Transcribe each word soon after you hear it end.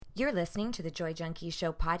You're listening to the Joy Junkie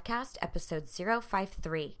Show podcast, episode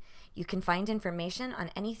 053. You can find information on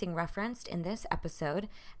anything referenced in this episode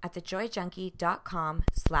at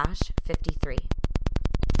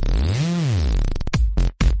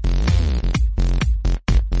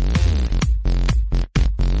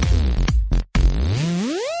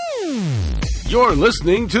You're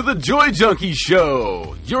listening to the Joy Junkie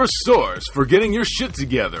Show, your source for getting your shit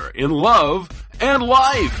together in love and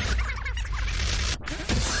life.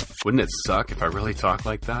 Wouldn't it suck if I really talked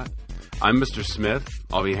like that? I'm Mr. Smith.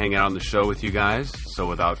 I'll be hanging out on the show with you guys. So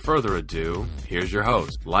without further ado, here's your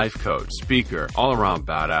host, life coach, speaker, all-around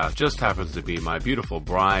badass, just happens to be my beautiful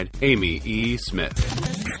bride, Amy E. Smith.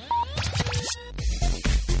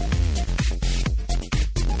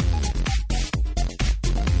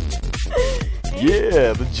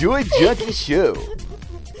 Yeah, the Joy Junkie Show.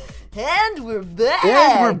 And we're back.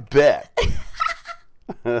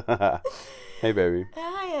 Hey, baby.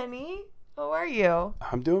 Hi, honey. How are you?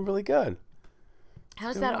 I'm doing really good.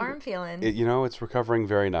 How's that arm feeling? It's recovering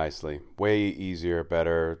very nicely. Way easier,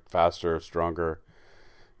 better, faster, stronger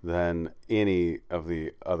than any of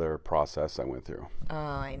the other process I went through. Oh,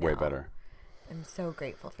 I know. Way better. I'm so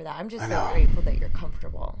grateful for that. I'm just so grateful that you're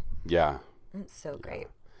comfortable. Yeah. It's so great.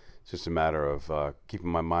 It's just a matter of keeping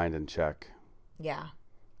my mind in check. Yeah.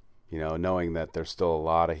 Knowing that there's still a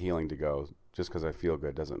lot of healing to go. Just because I feel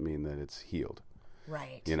good doesn't mean that it's healed.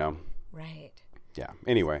 Right. Right. Yeah.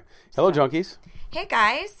 Anyway. Hello, junkies. Hey,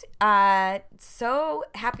 guys. So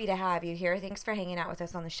happy to have you here. Thanks for hanging out with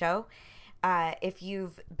us on the show. If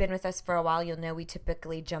you've been with us for a while, you'll know we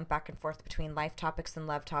typically jump back and forth between life topics and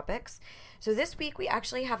love topics. So this week, we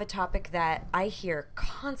actually have a topic that I hear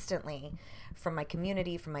constantly from my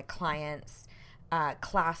community, from my clients,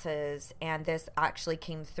 classes, and this actually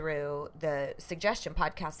came through the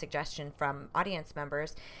podcast suggestion from audience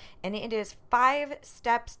members, and it is 5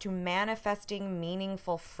 steps to manifesting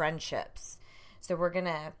meaningful friendships. So we're going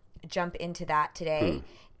to jump into that today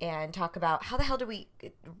and talk about how the hell do we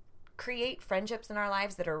create friendships in our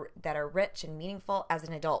lives that are rich and meaningful as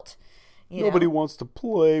an adult. Nobody wants to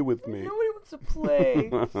play with me. Nobody wants to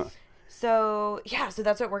play. So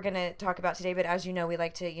that's what we're going to talk about today. But as you know, we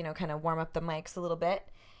like to, kind of warm up the mics a little bit.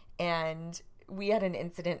 And we had an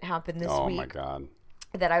incident happen this week. Oh, my God.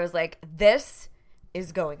 That I was like, this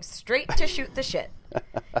is going straight to shoot the shit.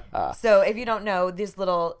 So if you don't know, these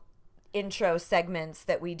little intro segments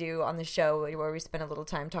that we do on the show where we spend a little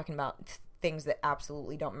time talking about things that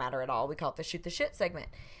absolutely don't matter at all, we call it the shoot the shit segment.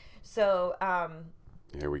 So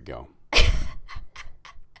here we go.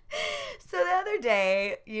 So the other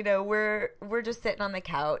day, we're just sitting on the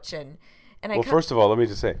couch and first of all, let me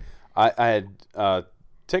just say, I had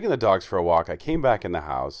taken the dogs for a walk. I came back in the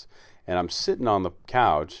house and I'm sitting on the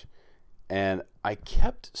couch and I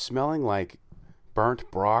kept smelling like burnt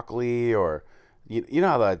broccoli, or you know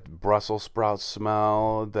how that Brussels sprout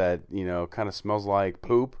smell that kind of smells like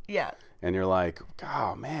poop. Yeah. And you're like,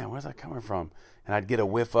 oh man, where's that coming from? And I'd get a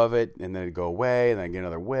whiff of it and then it'd go away and then I'd get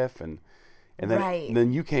another whiff and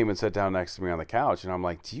then you came and sat down next to me on the couch, and I'm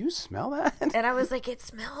like, do you smell that? And I was like,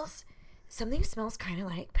 something smells kind of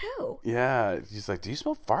like poo. Yeah. She's like, do you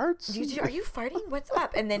smell farts? Are you farting? What's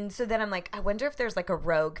up? And then I'm like, I wonder if there's like a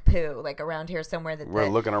rogue poo like around here somewhere that we're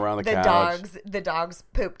looking around the couch. The dogs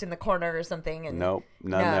pooped in the corner or something. And nope,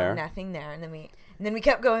 there. Nothing there. And then we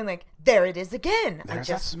kept going like, there it is again. There's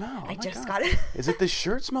that smell. I just got it. Is it the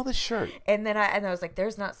shirt? Smell the shirt. And then I was like,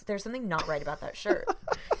 there's something not right about that shirt.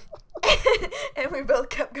 And we both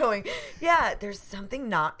kept going, yeah, there's something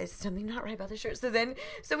not right about the shirt.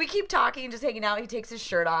 So we keep talking, just hanging out. He takes his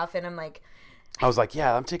shirt off, and I was like,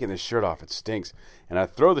 yeah, I'm taking this shirt off. It stinks. And I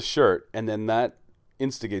throw the shirt, and then that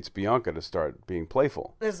instigates Bianca to start being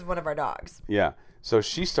playful. This is one of our dogs. Yeah. So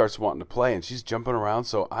she starts wanting to play, and she's jumping around.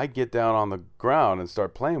 So I get down on the ground and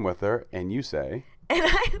start playing with her, and you say. And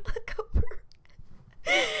I look over,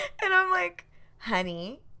 and I'm like,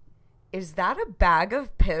 honey, is that a bag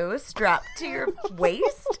of poo strapped to your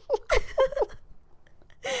waist?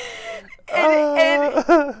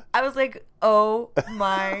 and I was like, oh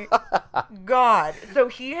my God. So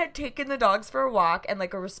he had taken the dogs for a walk, and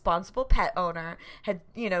like a responsible pet owner had,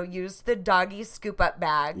 used the doggy scoop up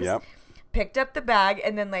bags, picked up the bag,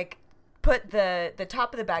 and then like put the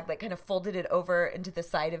top of the bag, like kind of folded it over into the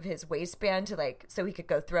side of his waistband to like, so he could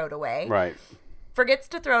go throw it away. Right. Forgets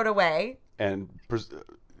to throw it away. And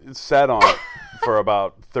sat on it for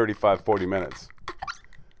about 35, 40 minutes.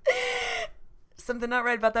 Something not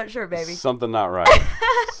right about that shirt, baby. Something not right.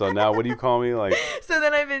 So now what do you call me? Like, so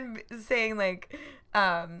then I've been saying like,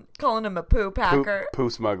 calling him a poo packer. Poo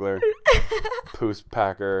smuggler. Poo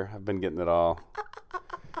packer. I've been getting it all.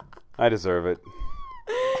 I deserve it.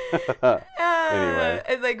 Anyway.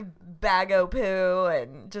 And like bag o' poo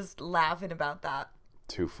and just laughing about that.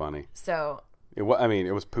 Too funny. So. It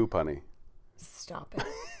was poo punny. Stop it.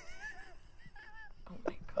 Oh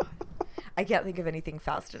my God. I can't think of anything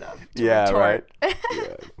fast enough. Yeah, retort. right.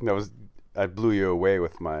 Yeah. I blew you away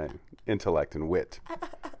with my intellect and wit.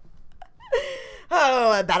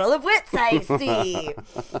 Oh, a battle of wits, I see.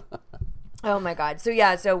 Oh my God.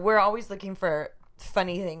 So we're always looking for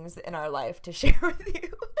funny things in our life to share with you.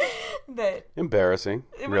 That embarrassing,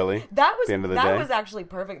 really. That was at the end of the day. was actually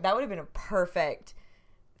perfect. That would have been a perfect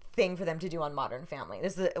thing for them to do on Modern Family.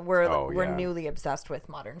 We're newly obsessed with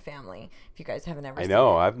Modern Family. If you guys haven't ever seen it. I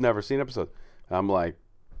know, I've never seen episodes. I'm like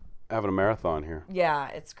having a marathon here. Yeah,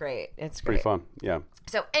 it's great. It's pretty fun. Yeah.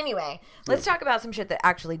 So anyway, let's talk about some shit that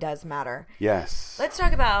actually does matter. Yes. Let's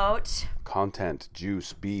talk about content,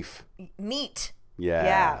 juice, beef, meat.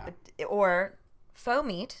 Yeah. Yeah, or faux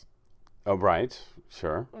meat. Oh, right.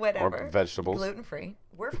 Sure. Whatever. Or vegetables. Gluten-free.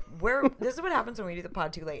 This is what happens when we do the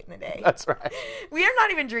pod too late in the day. That's right. We are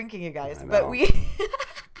not even drinking, you guys, but we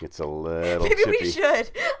it's a little maybe chippy. We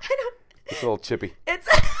should. It's a little chippy. It's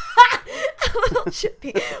a little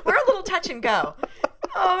chippy. We're a little touch and go.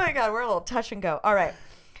 Oh my God, we're a little touch and go. All right.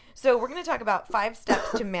 So we're going to talk about 5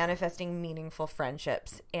 steps to manifesting meaningful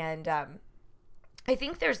friendships. And I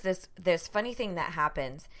think there's this funny thing that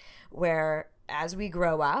happens where as we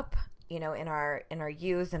grow up, you know, in our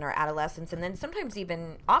youth and our adolescence, and then sometimes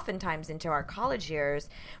even oftentimes into our college years,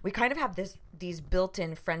 we kind of have these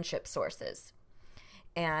built-in friendship sources.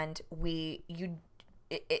 And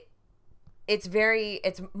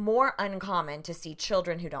it's more uncommon to see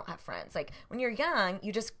children who don't have friends. Like when you're young,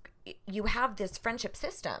 you have this friendship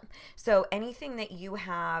system. So anything that you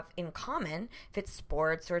have in common, if it's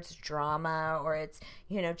sports or it's drama or it's,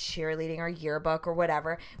 you know, cheerleading or yearbook or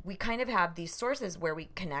whatever, we kind of have these sources where we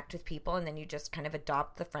connect with people, and then you just kind of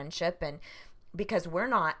adopt the friendship. And because we're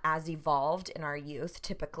not as evolved in our youth,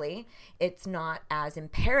 typically, it's not as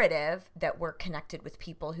imperative that we're connected with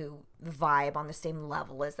people who vibe on the same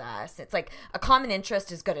level as us. It's like a common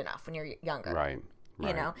interest is good enough when you're younger. Right.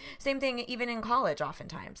 You know, same thing even in college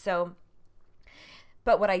oftentimes. So,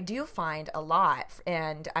 but what I do find a lot,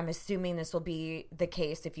 and I'm assuming this will be the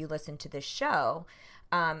case if you listen to this show,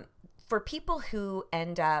 for people who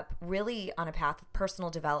end up really on a path of personal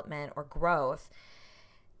development or growth,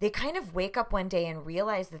 they kind of wake up one day and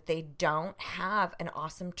realize that they don't have an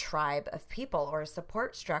awesome tribe of people or a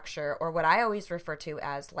support structure, or what I always refer to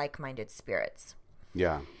as like-minded spirits.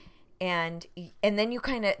 Yeah. And then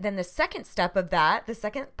then the second step of that, the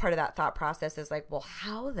second part of that thought process is like, well,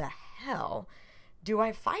 how the hell do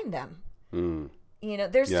I find them? You know,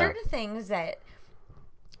 there's certain things that,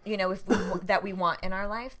 you know, that we want in our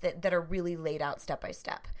life that are really laid out step by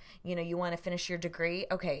step. You know, you want to finish your degree.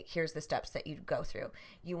 Okay, here's the steps that you go through.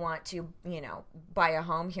 You want to, you know, buy a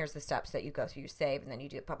home. Here's the steps that you go through. You save, and then you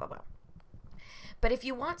do blah, blah, blah. But if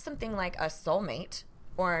you want something like a soulmate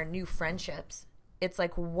or new friendships, it's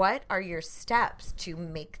like, what are your steps to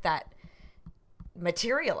make that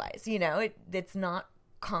materialize? You know, it's not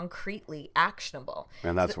concretely actionable.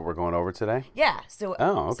 And that's what we're going over today? Yeah. So,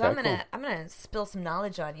 okay, I'm gonna spill some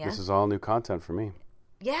knowledge on you. This is all new content for me.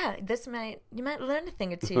 Yeah, you might learn a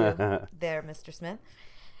thing or two there, Mr. Smith.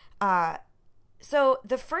 So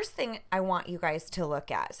the first thing I want you guys to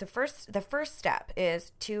look at, the first step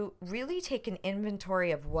is to really take an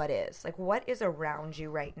inventory of what is around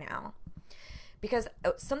you right now. Because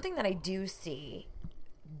something that I do see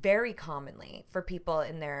very commonly for people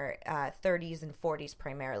in their 30s and 40s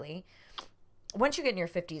primarily, once you get in your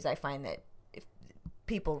 50s, I find that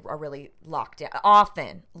people are really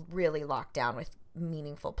often really locked down with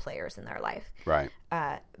meaningful players in their life. Right.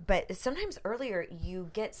 But sometimes earlier you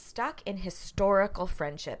get stuck in historical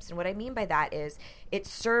friendships. And what I mean by that is it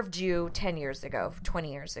served you 10 years ago,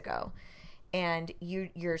 20 years ago. And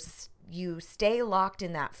you stay locked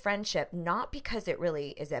in that friendship, not because it really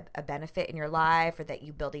is a benefit in your life or that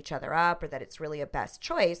you build each other up or that it's really a best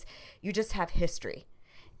choice. You just have history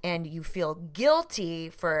and you feel guilty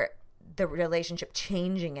for the relationship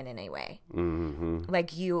changing in any way. Mm-hmm.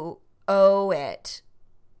 Like you owe it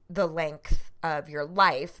the length of your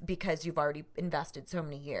life because you've already invested so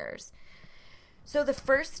many years. So the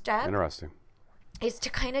first step is to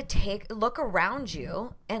kind of look around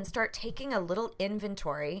you and start taking a little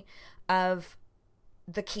inventory of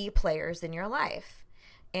the key players in your life,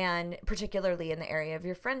 and particularly in the area of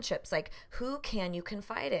your friendships. Like, who can you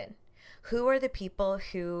confide in? Who are the people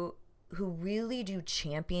who really do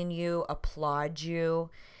champion you, applaud you?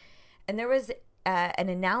 And there was an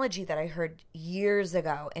analogy that I heard years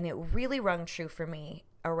ago, and it really rung true for me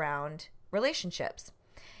around relationships.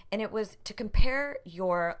 And it was to compare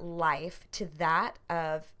your life to that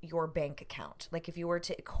of your bank account. Like if you were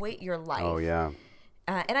to equate your life. Oh, yeah.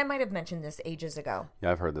 And I might have mentioned this ages ago.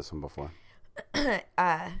 Yeah, I've heard this one before.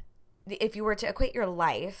 If you were to equate your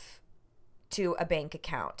life to a bank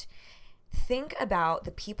account, think about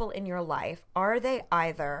the people in your life. Are they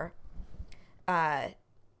either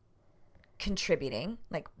contributing,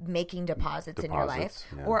 like making deposits in your life,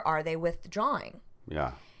 or are they withdrawing?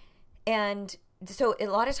 Yeah. And so a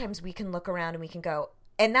lot of times we can look around and we can go,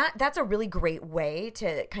 and that's a really great way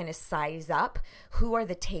to kind of size up who are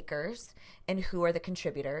the takers and who are the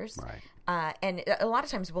contributors. Right. And a lot of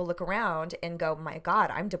times we'll look around and go, my God,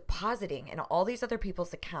 I'm depositing in all these other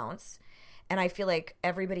people's accounts, and I feel like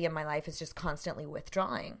everybody in my life is just constantly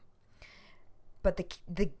withdrawing. But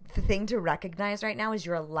the thing to recognize right now is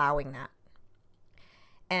you're allowing that.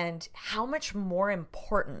 And how much more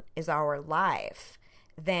important is our life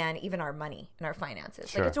than even our money and our finances?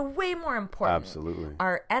 Sure. Like it's way more important. Absolutely.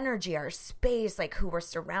 Our energy, our space, like who we're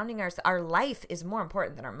surrounding ourselves, our life is more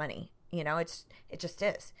important than our money. You know, it just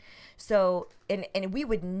is. So, and we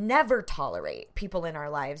would never tolerate people in our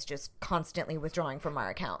lives just constantly withdrawing from our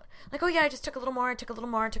account. Like, oh yeah, I just took a little more, took a little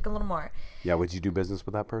more, took a little more. Yeah, would you do business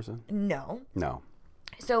with that person? No.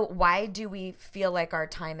 So why do we feel like our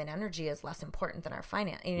time and energy is less important than our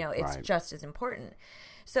finance? You know, it's just as important.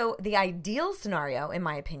 So the ideal scenario, in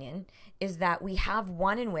my opinion, is that we have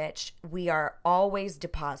one in which we are always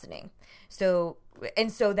depositing. So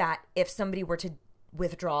that if somebody were to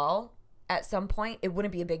withdraw at some point, it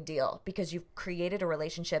wouldn't be a big deal because you've created a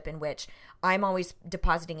relationship in which I'm always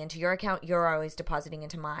depositing into your account, you're always depositing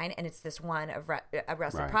into mine, and it's this one of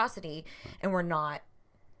reciprocity, and we're not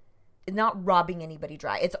robbing anybody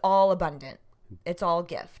dry. It's all abundant. It's all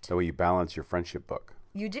gift. That way you balance your friendship book.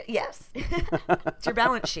 You do, yes. It's your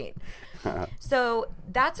balance sheet. So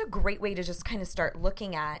that's a great way to just kind of start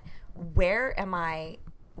looking at where am I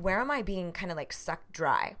being kind of like sucked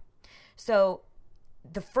dry. So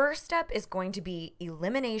the first step is going to be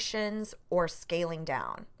eliminations or scaling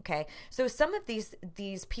down. Okay. So some of these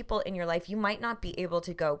people in your life, you might not be able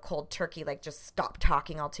to go cold turkey, like just stop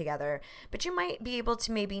talking altogether, but you might be able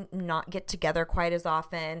to maybe not get together quite as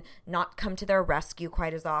often, not come to their rescue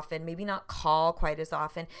quite as often, maybe not call quite as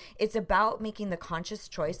often. It's about making the conscious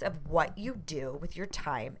choice of what you do with your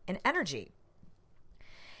time and energy.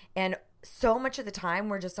 And so much of the time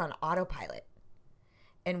we're just on autopilot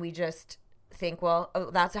and we just think, well,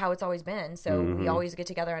 that's how it's always been. So we always get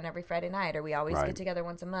together on every Friday night, or we always get together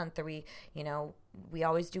once a month, or we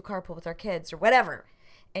always do carpool with our kids or whatever.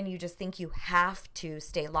 And you just think you have to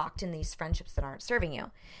stay locked in these friendships that aren't serving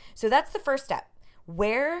you. So that's the first step.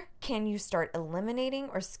 Where can you start eliminating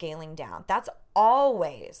or scaling down? That's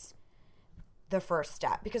always the first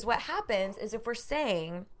step. Because what happens is if we're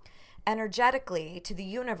saying energetically to the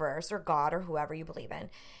universe or God or whoever you believe in,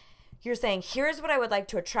 you're saying, here's what I would like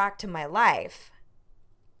to attract to my life,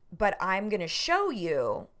 but I'm going to show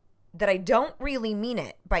you that I don't really mean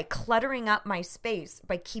it by cluttering up my space,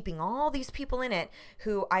 by keeping all these people in it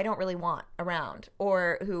who I don't really want around,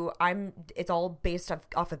 or who it's all based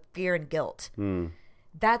off of fear and guilt.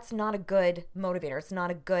 That's not a good motivator. It's not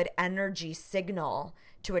a good energy signal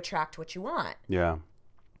to attract what you want. Yeah.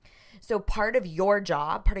 So part of your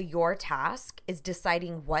job, part of your task is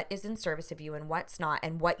deciding what is in service of you and what's not,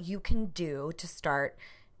 and what you can do to start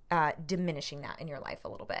diminishing that in your life a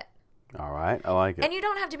little bit. All right. I like it. And you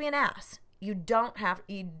don't have to be an ass. You don't have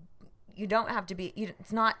to be,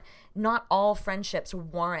 it's not all friendships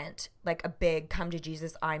warrant like a big come to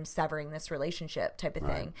Jesus, I'm severing this relationship type of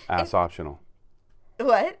thing. Ass optional.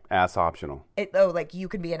 What? Ass optional. Like you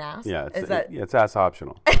can be an ass? Yeah. It's ass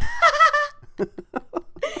optional.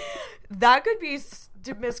 That could be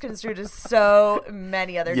misconstrued as so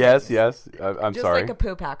many other things. Yes. I'm just sorry. Like a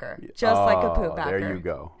poo packer. Like a poo packer. There you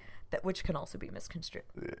go. Which can also be misconstrued.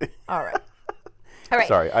 All right.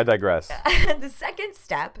 Sorry, I digress. The second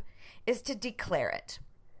step is to declare it.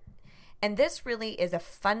 And this really is a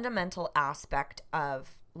fundamental aspect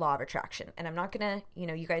of law of attraction. And I'm not going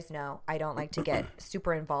to, you guys know, I don't like to get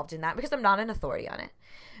super involved in that because I'm not an authority on it.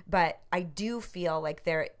 But I do feel like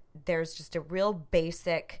there's just a real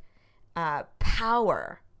basic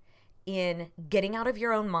power in getting out of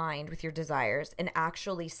your own mind with your desires and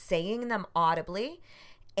actually saying them audibly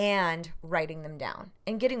and writing them down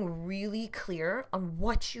and getting really clear on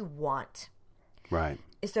what you want. Right.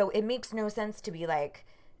 So it makes no sense to be like,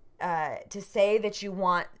 to say that you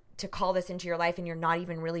want to call this into your life and you're not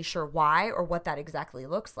even really sure why or what that exactly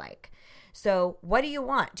looks like. So what do you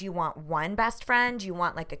want? Do you want one best friend? Do you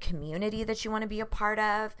want like a community that you want to be a part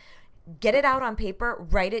of? Get it out on paper,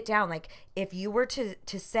 write it down. Like if you were to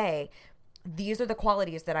say, these are the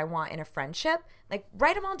qualities that I want in a friendship, like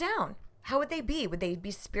write them all down. How would they be? Would they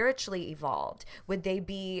be spiritually evolved? Would they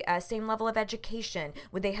be same level of education?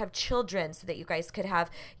 Would they have children so that you guys could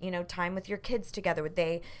have, time with your kids together? Would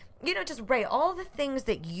they, just write all the things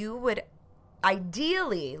that you would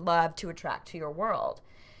ideally love to attract to your world.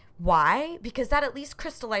 Why? Because that at least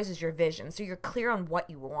crystallizes your vision. So you're clear on what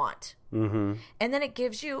you want. Mm-hmm. And then it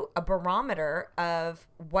gives you a barometer of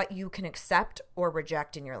what you can accept or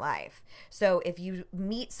reject in your life. So if you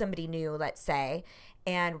meet somebody new, let's say,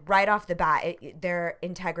 and right off the bat, their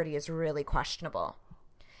integrity is really questionable.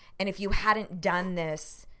 And if you hadn't done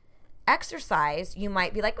this exercise, you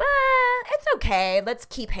might be like, it's okay. Let's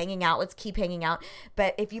keep hanging out.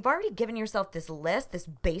 But if you've already given yourself this list, this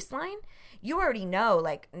baseline, you already know,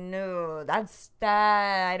 like, no,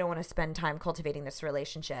 I don't want to spend time cultivating this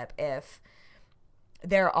relationship if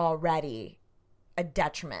they're already a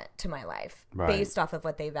detriment to my life based off of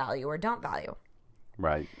what they value or don't value.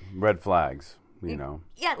 Right. Red flags,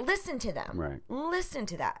 Yeah, listen to them. Right. Listen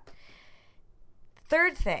to that.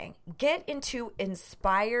 Third thing, get into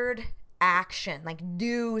inspired action, like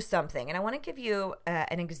do something. And I want to give you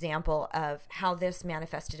an example of how this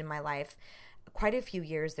manifested in my life quite a few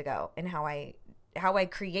years ago, and how I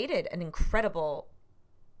created an incredible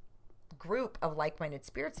group of like-minded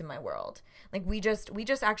spirits in my world. Like we just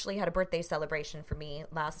actually had a birthday celebration for me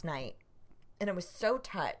last night, and I was so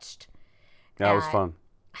touched. That was fun.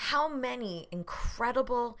 How many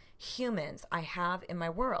incredible humans I have in my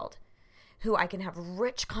world who I can have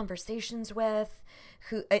rich conversations with,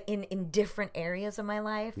 who in different areas of my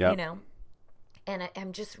life, And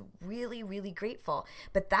I'm just really, really grateful.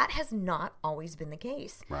 But that has not always been the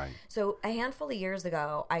case. Right. So a handful of years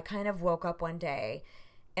ago, I kind of woke up one day,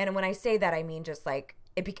 and when I say that, I mean just like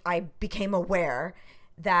I became aware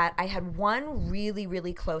that I had one really,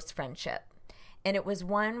 really close friendship. And it was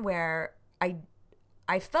one where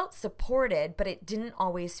I felt supported, but it didn't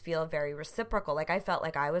always feel very reciprocal. Like I felt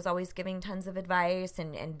like I was always giving tons of advice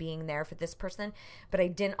and being there for this person, but I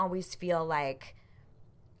didn't always feel like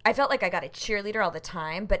I felt like I got a cheerleader all the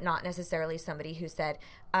time, but not necessarily somebody who said,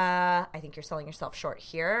 I think you're selling yourself short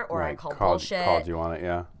here, or I call bullshit. Called you on it,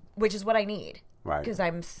 yeah. Which is what I need. Right. Because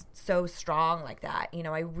I'm so strong like that.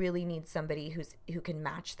 I really need somebody who can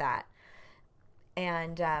match that.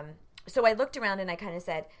 And so I looked around and I kind of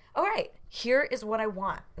said, all right, here is what I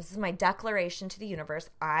want. This is my declaration to the universe.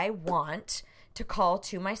 I want to call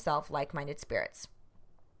to myself like-minded spirits.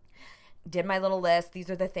 Did my little list. These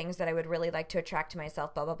are the things that I would really like to attract to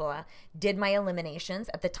myself, blah, blah, blah. Did my eliminations.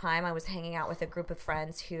 At the time, I was hanging out with a group of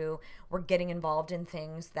friends who were getting involved in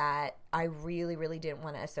things that I really, really didn't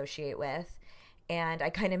want to associate with. And I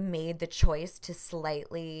kind of made the choice to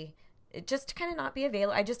slightly, just to kind of not be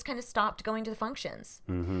available. I just kind of stopped going to the functions,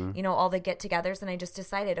 all the get-togethers. And I just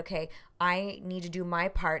decided, okay, I need to do my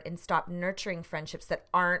part and stop nurturing friendships that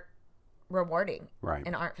aren't rewarding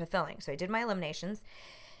and aren't fulfilling. So I did my eliminations.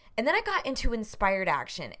 And then I got into inspired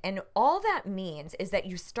action. And all that means is that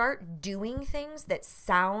you start doing things that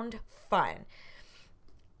sound fun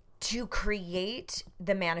to create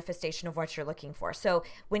the manifestation of what you're looking for. So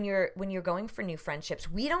when you're going for new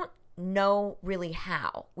friendships, we don't know really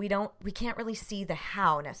how. We can't really see the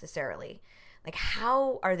how necessarily. Like,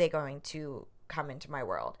 how are they going to come into my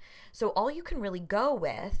world? So all you can really go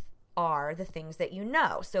with are the things that you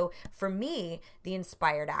know. So for me, the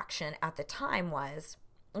inspired action at the time was,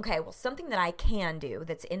 okay, well, something that I can do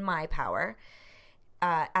that's in my power.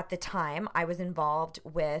 At the time, I was involved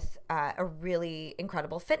with a really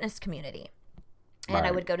incredible fitness community. And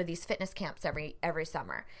I would go to these fitness camps every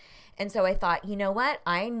summer. And so I thought, you know what?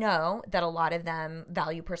 I know that a lot of them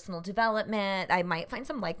value personal development. I might find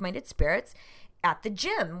some like-minded spirits at the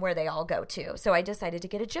gym where they all go to. So I decided to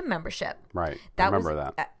get a gym membership. Right. I remember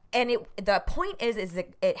that. And the point is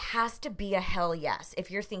that it has to be a hell yes. If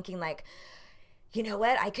you're thinking like, you know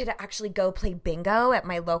what, I could actually go play bingo at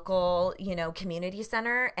my local, community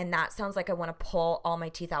center, and that sounds like I want to pull all my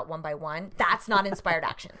teeth out one by one. That's not inspired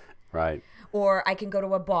action. Right. Or I can go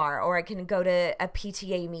to a bar, or I can go to a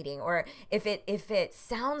PTA meeting, or if it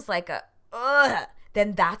sounds like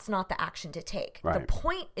then that's not the action to take. Right. The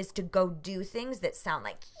point is to go do things that sound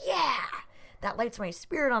like, yeah, that lights my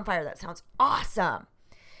spirit on fire. That sounds awesome.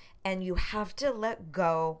 And you have to let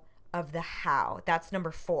go of the how. That's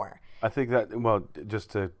number 4. I think that, well,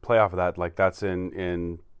 just to play off of that, like that's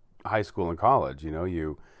in high school and college,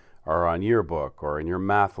 you are on yearbook or in your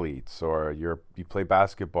mathletes or you play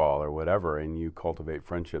basketball or whatever, and you cultivate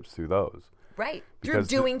friendships through those. Right. Through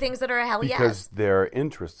doing things that are a hell yes. Because they're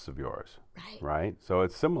interests of yours. Right. Right? So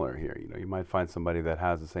it's similar here. You might find somebody that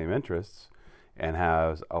has the same interests and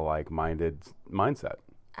has a like-minded mindset.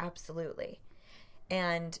 Absolutely.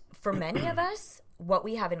 And for many of us, what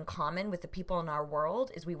we have in common with the people in our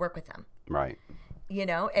world is we work with them. Right. You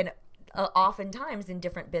know, and oftentimes in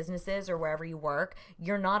different businesses or wherever you work,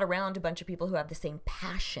 you're not around a bunch of people who have the same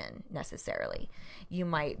passion necessarily. You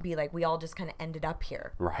might be like, we all just kind of ended up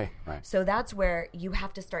here. Right. So that's where you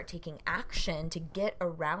have to start taking action to get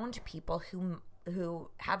around people who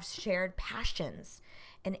have shared passions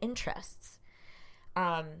and interests.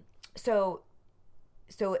 So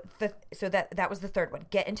that was the third one.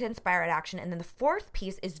 Get into inspired action. And then the fourth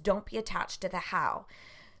piece is don't be attached to the how.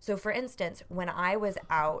 So for instance, when I was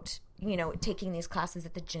out, you know, taking these classes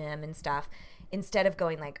at the gym and stuff, instead of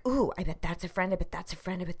going like, ooh, I bet that's a friend, I bet that's a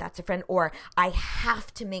friend, I bet that's a friend, or I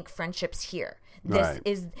have to make friendships here.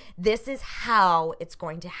 This is how it's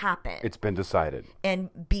going to happen. It's been decided. And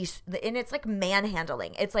it's like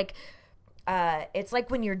manhandling. It's like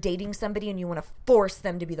when you're dating somebody and you want to force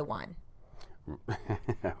them to be the one.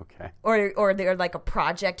 Okay. Or they're like a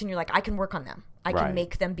project and you're like, I can work on them. I Right. can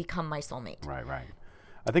make them become my soulmate. Right.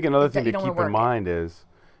 I think another thing to keep in mind is,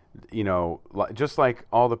 you know, just like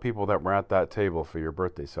all the people that were at that table for your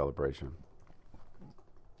birthday celebration,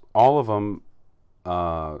 all of them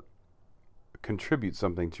contribute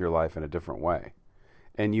something to your life in a different way,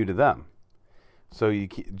 and you to them. So you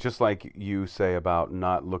just like you say about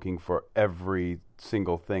not looking for every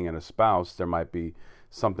single thing in a spouse, there might be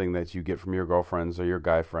something that you get from your girlfriends or your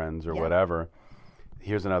guy friends or whatever.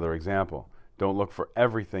 Here's another example. Don't look for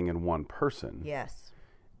everything in one person. Yes.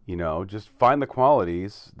 You know, just find the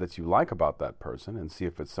qualities that you like about that person and see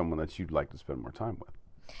if it's someone that you'd like to spend more time with.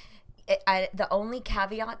 The only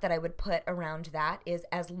caveat that I would put around that is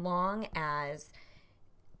as long as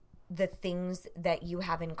the things that you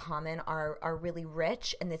have in common are really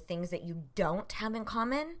rich and the things that you don't have in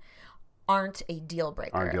common aren't a deal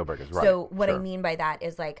breaker. Aren't deal breakers, right. So what Sure. I mean by that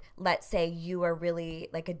is like, let's say you are really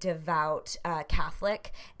like a devout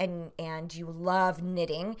Catholic and you love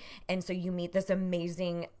knitting. And so you meet this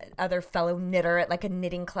amazing other fellow knitter at like a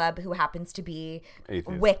knitting club who happens to be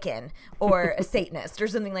Atheist. Wiccan or a Satanist or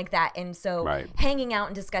something like that. And so Right. hanging out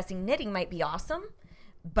and discussing knitting might be awesome.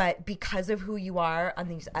 But because of who you are on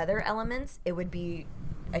these other elements, it would be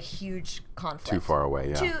a huge conflict. Too far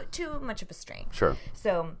away, yeah. Too much of a strain. Sure.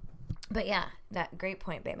 So, but yeah, that great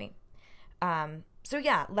point, baby. So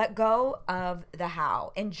yeah, let go of the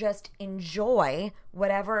how and just enjoy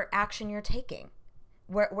whatever action you're taking,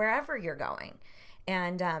 wherever you're going.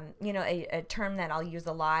 And, you know, a term that I'll use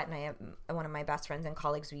a lot, and I have one of my best friends and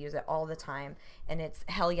colleagues who use it all the time, and it's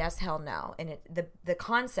hell yes, hell no. And the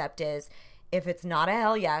concept is, if it's not a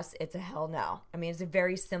hell yes, it's a hell no. I mean, it's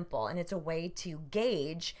very simple, and it's a way to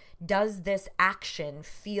gauge, does this action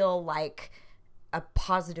feel like a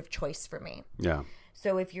positive choice for me? Yeah.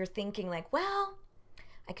 So if you're thinking like, well,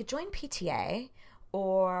 I could join PTA,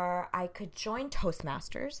 or I could join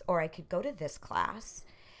Toastmasters, or I could go to this class,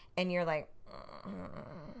 and you're like,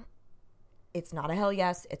 it's not a hell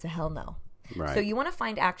yes, it's a hell no. Right. So you want to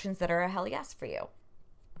find actions that are a hell yes for you.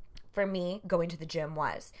 For me, going to the gym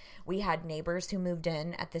we had neighbors who moved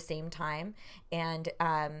in at the same time, and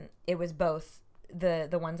it was both the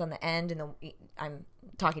ones on the end and I'm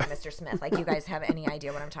talking to Mr. Smith, like you guys have any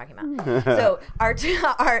idea what I'm talking about. So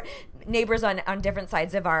our neighbors on different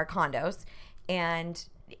sides of our condos, and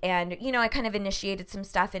you know, I kind of initiated some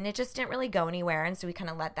stuff and it just didn't really go anywhere, and so we kind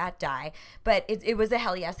of let that die. But it was a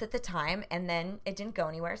hell yes at the time, and then it didn't go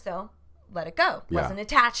anywhere, so let it go. Yeah. Wasn't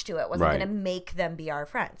attached to it. Wasn't Right. going to make them be our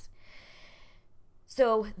friends.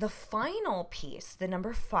 So the final piece, the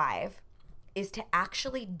number 5, is to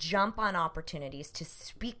actually jump on opportunities to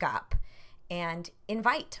speak up and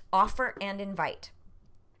offer and invite.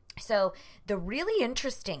 So the really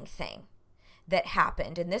interesting thing that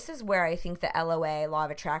happened, and this is where I think the LOA, law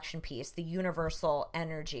of attraction piece, the universal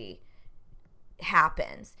energy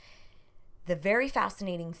happens. The very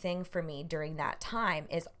fascinating thing for me during that time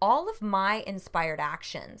is all of my inspired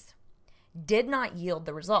actions did not yield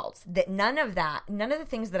the results. That none of the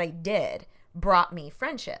things that I did brought me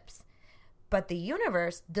friendships. But the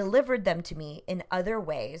universe delivered them to me in other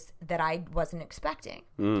ways that I wasn't expecting.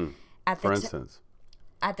 For instance?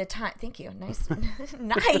 At the time, thank you. Nice.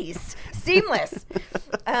 Nice. Seamless.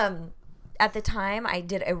 At the time, I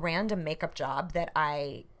did a random makeup job that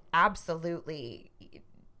I absolutely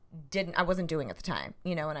I wasn't doing at the time,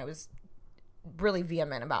 you know, and I was really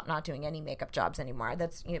vehement about not doing any makeup jobs anymore.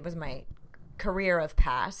 It was my career of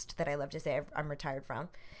past that I love to say I'm retired from.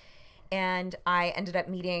 And I ended up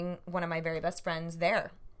meeting one of my very best friends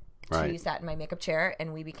there. Right. She sat in my makeup chair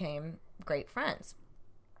and we became great friends.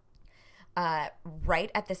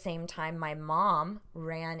 Right at the same time, my mom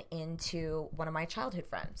ran into one of my childhood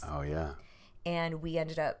friends. Oh, yeah. and we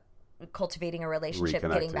ended up cultivating a relationship,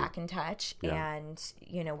 getting back in touch, and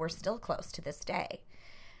we're still close to this day.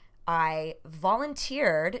 I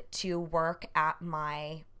volunteered to work at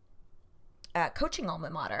my coaching alma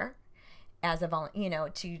mater as a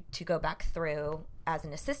to go back through as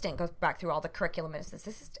an assistant, go back through all the curriculum as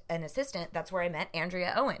an assistant. That's where I met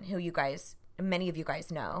Andrea Owen, who many of you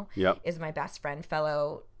guys know, is my best friend,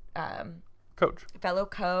 fellow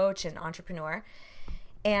coach and entrepreneur,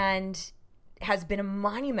 and has been a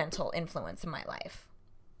monumental influence in my life.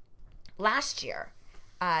 Last year,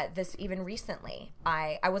 even recently,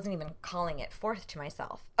 I wasn't even calling it forth to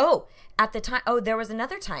myself. At the time, there was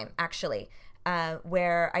another time actually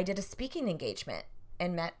where I did a speaking engagement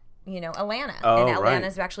and met Alana. And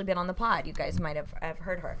Alana's actually been on the pod. You guys might have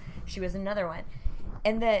heard her. She was another one.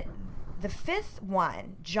 And the fifth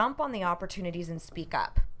one, jump on the opportunities and speak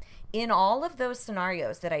up. In all of those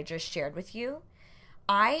scenarios that I just shared with you,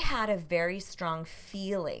 I had a very strong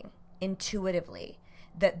feeling intuitively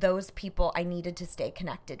that those people I needed to stay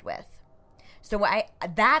connected with. So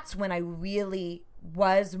that's when I really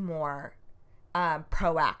was more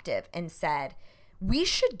proactive and said, we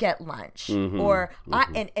should get lunch. And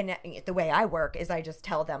the way I work is I just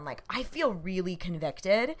tell them, like, I feel really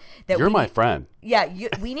convicted that you're my friend. Yeah,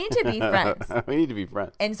 we need to be friends. We need to be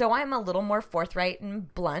friends. And so I'm a little more forthright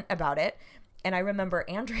and blunt about it. And I remember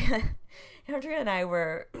Andrea and I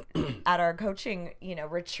were at our coaching,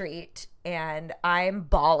 retreat, and I'm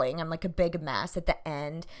bawling. I'm like a big mess at the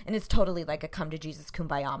end. And it's totally like a come to Jesus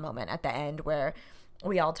kumbaya moment at the end where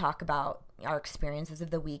we all talk about our experiences of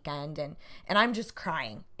the weekend, and I'm just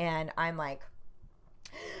crying, and I'm like,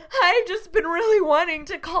 I've just been really wanting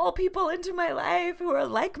to call people into my life who are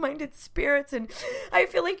like-minded spirits, and I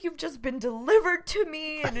feel like you've just been delivered to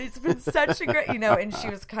me, and it's been such a great, and she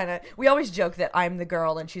was kind of, we always joke that I'm the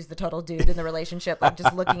girl and she's the total dude in the relationship, like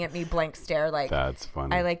just looking at me blank stare, like, that's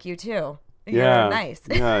funny. I like you too. You're nice.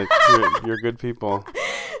 Yeah, you're good people.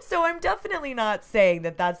 So I'm definitely not saying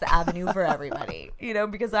that that's the avenue for everybody,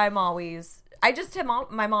 because my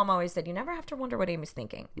mom always said, you never have to wonder what Amy's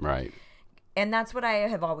thinking. Right. And that's what I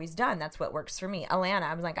have always done. That's what works for me. Alana,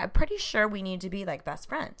 I was like, I'm pretty sure we need to be like best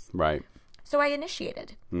friends. Right. So I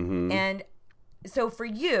initiated. Mm-hmm. And so for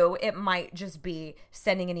you, it might just be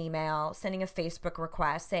sending an email, sending a Facebook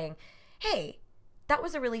request saying, hey, that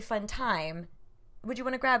was a really fun time. Would you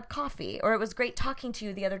want to grab coffee? Or it was great talking to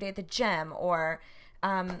you the other day at the gym. Or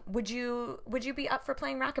would you be up for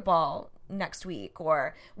playing racquetball next week,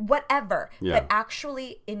 or whatever? Yeah. But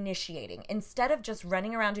actually initiating, instead of just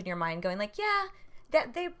running around in your mind going like, yeah,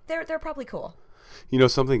 they're probably cool.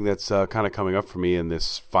 Something that's kind of coming up for me in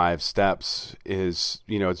this 5 steps is,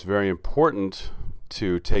 it's very important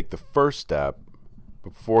to take the first step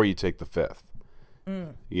before you take the 5th.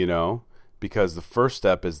 Because the first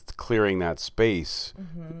step is clearing that space.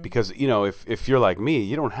 Mm-hmm. Because, if you're like me,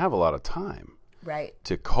 you don't have a lot of time. Right.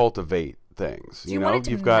 To cultivate things.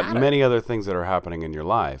 You've got many other things that are happening in your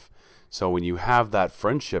life. So when you have that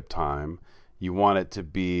friendship time, you want it to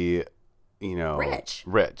be,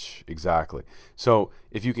 rich. Exactly. So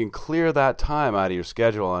if you can clear that time out of your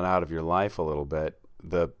schedule and out of your life a little bit,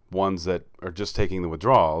 the ones that are just taking the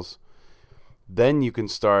withdrawals, then you can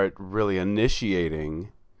start really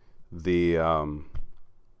initiating the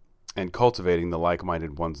and cultivating the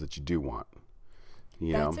like-minded ones that you do want.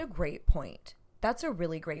 That's a great point. That's a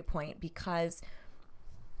really great point, because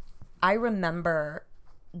I remember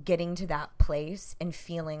getting to that place and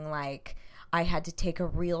feeling like I had to take a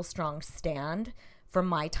real strong stand for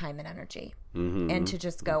my time and energy. Mm-hmm. And to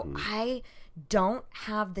just go, I don't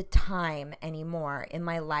have the time anymore in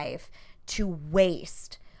my life to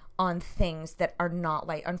waste on things that are not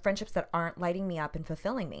on friendships that aren't lighting me up and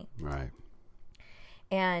fulfilling me. Right.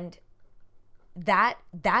 And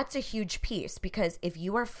that's a huge piece, because if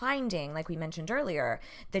you are finding, like we mentioned earlier,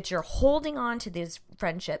 that you're holding on to these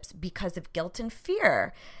friendships because of guilt and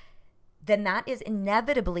fear, then that is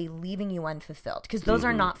inevitably leaving you unfulfilled, because those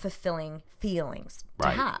are not fulfilling feelings to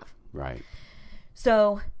have. Right.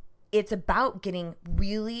 So it's about getting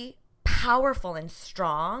really powerful and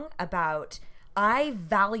strong about, I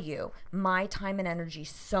value my time and energy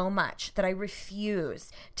so much that I refuse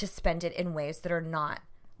to spend it in ways that are not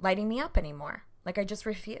lighting me up anymore. Like, I just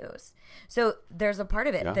refuse. So there's a part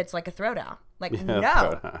of it that's like a throwdown. Like,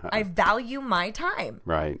 no, I value my time.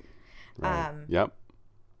 Right. Yep.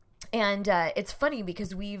 And it's funny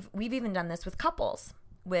because we've even done this with couples,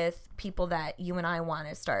 with people that you and I want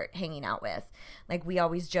to start hanging out with. Like, we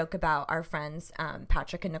always joke about our friends,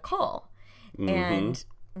 Patrick and Nicole. Mm-hmm. And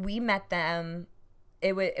we met them.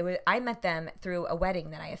 I met them through a wedding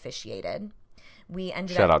that I officiated. We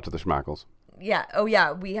ended Shout out to the Schmackles. Yeah. Oh,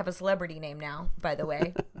 yeah. We have a celebrity name now, by the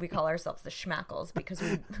way. We call ourselves the Schmackles because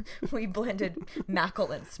we blended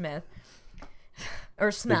Mackle and Smith. Or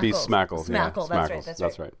Smackles. It'd be Smackles. Smackle. Yeah.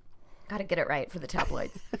 That's right. Got to get it right for the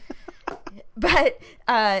tabloids. But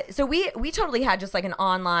so we totally had just like an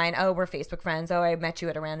online, oh, we're Facebook friends. Oh, I met you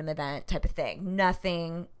at a random event type of thing.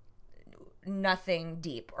 Nothing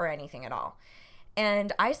deep or anything at all.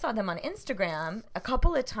 And I saw them on Instagram a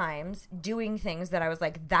couple of times doing things that I was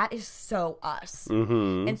like, that is so us.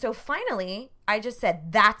 Mm-hmm. And so finally, I just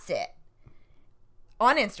said, that's it.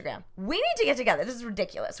 On Instagram, we need to get together. This is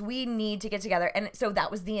ridiculous. We need to get together. And so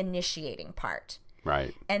that was the initiating part.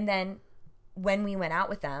 Right. And then when we went out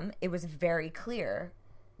with them, it was very clear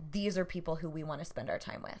these are people who we want to spend our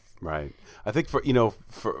time with. Right. I think for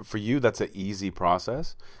you, that's an easy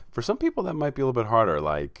process. For some people, that might be a little bit harder.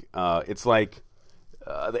 Like, it's like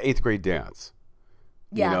the 8th grade dance.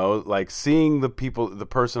 Yeah. You know, like seeing the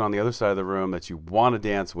person on the other side of the room that you want to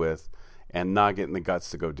dance with and not getting the guts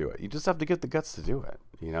to go do it. You just have to get the guts to do it,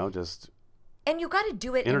 you know, and you got to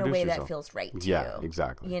do it in a way that feels right to you. Yeah,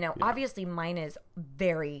 exactly. You know, obviously mine is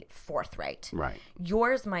very forthright. Right.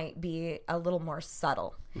 Yours might be a little more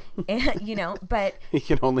subtle, and, you know, but... You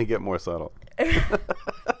can only get more subtle. A little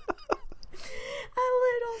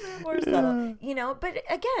bit more subtle. You know, but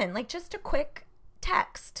again, like just a quick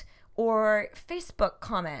text or Facebook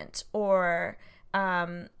comment or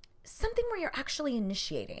something where you're actually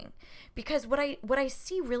initiating. Because what I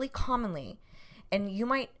see really commonly, and you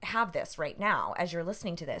might have this right now as you're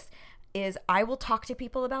listening to this, is I will talk to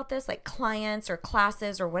people about this, like clients or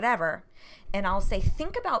classes or whatever, and I'll say,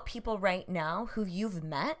 think about people right now who you've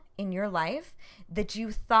met in your life that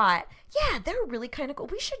you thought, yeah, they're really kind of cool.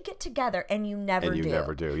 We should get together, and you never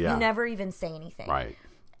do. Yeah. You never even say anything. Right.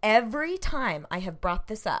 Every time I have brought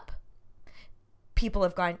this up, people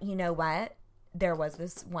have gone, you know what? There was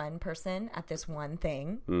this one person at this one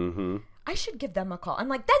thing. Mm-hmm. I should give them a call. I'm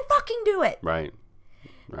like, then fucking do it. Right.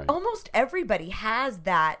 Almost everybody has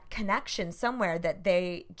that connection somewhere that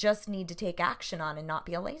they just need to take action on and not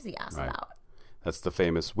be a lazy ass about. That's the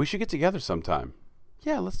famous, we should get together sometime.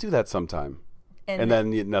 Yeah, let's do that sometime. And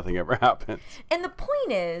then nothing ever happens. And the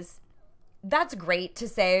point is, that's great to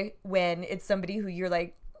say when it's somebody who you're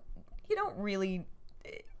like, you don't really...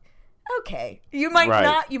 Okay, you might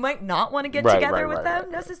not want to get together with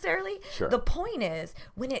them necessarily. Sure. The point is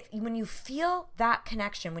when you feel that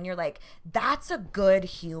connection, when you're like, that's a good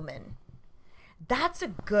human. That's a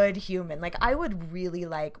good human. Like, I would really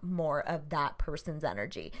like more of that person's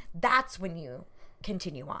energy. That's when you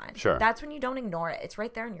continue on. Sure. That's when you don't ignore it. It's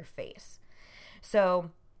right there in your face.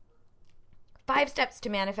 So, 5 steps to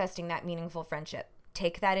manifesting that meaningful friendship.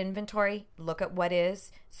 Take that inventory, look at what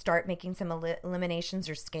is, start making some eliminations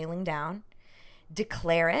or scaling down,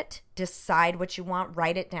 declare it, decide what you want,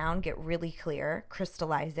 write it down, get really clear,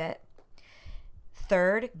 crystallize it.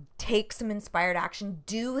 3rd, take some inspired action,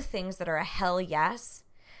 do things that are a hell yes.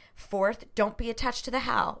 4th, don't be attached to the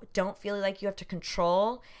how. Don't feel like you have to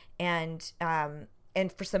control, and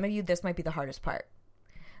for some of you, this might be the hardest part.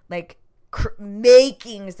 Like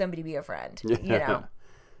making somebody be a friend, you know?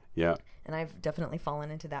 Yeah. And I've definitely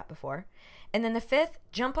fallen into that before. And then the 5th,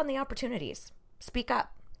 jump on the opportunities. Speak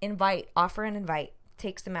up, invite, offer and invite.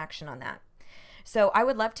 Take some action on that. So I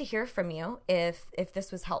would love to hear from you if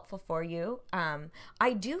this was helpful for you.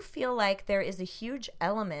 I do feel like there is a huge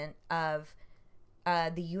element of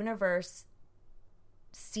the universe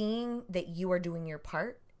seeing that you are doing your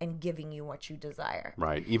part and giving you what you desire.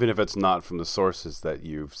 Right. Even if it's not from the sources that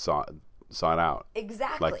you've sought out.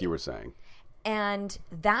 Exactly. Like you were saying. And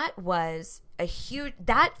that was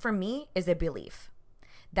that for me is a belief.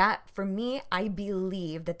 That for me, I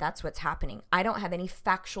believe that that's what's happening. I don't have any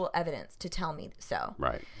factual evidence to tell me so.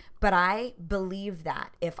 Right. But I believe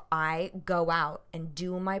that if I go out and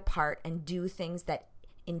do my part and do things that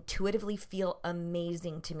intuitively feel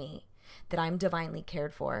amazing to me, that I'm divinely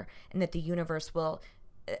cared for, and that the universe will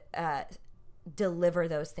deliver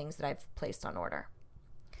those things that I've placed on order.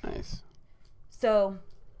 Nice. So,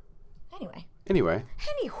 Anyway.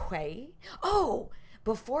 Oh,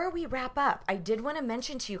 before we wrap up, I did want to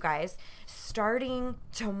mention to you guys, starting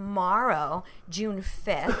tomorrow, June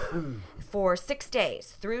 5th, for 6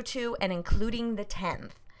 days, through to and including the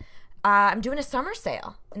 10th, I'm doing a summer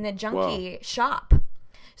sale in the Junkie shop.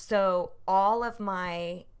 So all of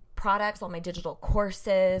my products, all my digital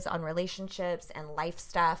courses on relationships and life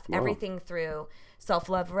stuff, everything through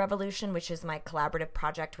Self-Love Revolution, which is my collaborative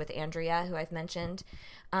project with Andrea, who I've mentioned.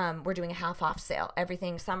 We're doing a half-off sale.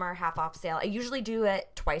 Everything summer, half-off sale. I usually do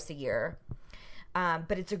it twice a year,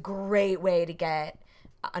 but it's a great way to get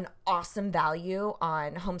an awesome value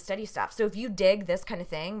on home study stuff. So if you dig this kind of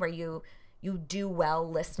thing where you you do well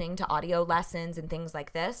listening to audio lessons and things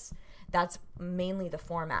like this, that's mainly the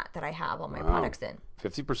format that I have all my products in.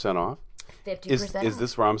 50% off? 50% Is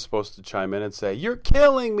this where I'm supposed to chime in and say, "You're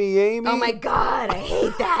killing me, Amy"? Oh my God, I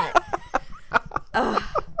hate that.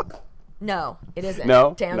 No, it isn't.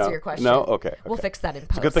 No? To answer your question. No? Okay. We'll fix that in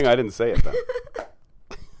post. It's a good thing I didn't say it then.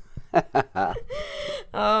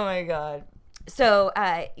 Oh my God. So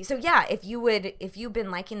yeah, if you've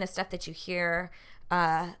been liking the stuff that you hear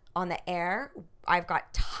on the air, I've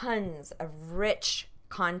got tons of rich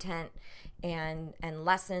content and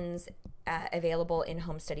lessons available in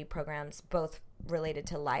home study programs, both related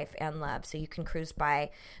to life and love. So you can cruise by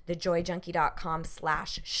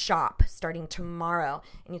thejoyjunkie.com/shop starting tomorrow,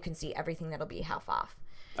 and you can see everything that'll be half off.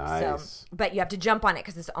 Nice. So, but you have to jump on it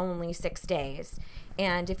because it's only 6 days.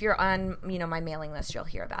 And if you're on, my mailing list, you'll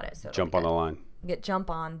hear about it. So jump on the line. Jump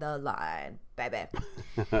on the line, baby.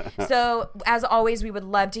 So, as always, we would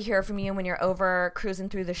love to hear from you when you're over cruising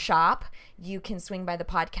through the shop. You can swing by the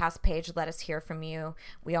podcast page. Let us hear from you.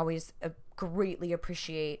 We always greatly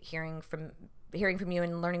appreciate hearing from you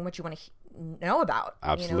and learning what you want to know about.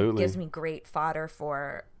 Absolutely. It gives me great fodder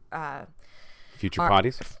for future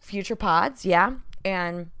potties. Future pods, yeah.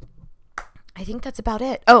 And I think that's about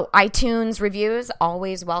it. Oh, iTunes reviews,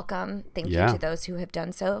 always welcome. Thank you to those who have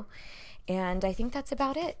done so. And I think that's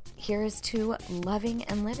about it. Here's to loving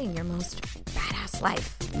and living your most badass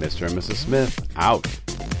life. Mr. and Mrs. Smith, out.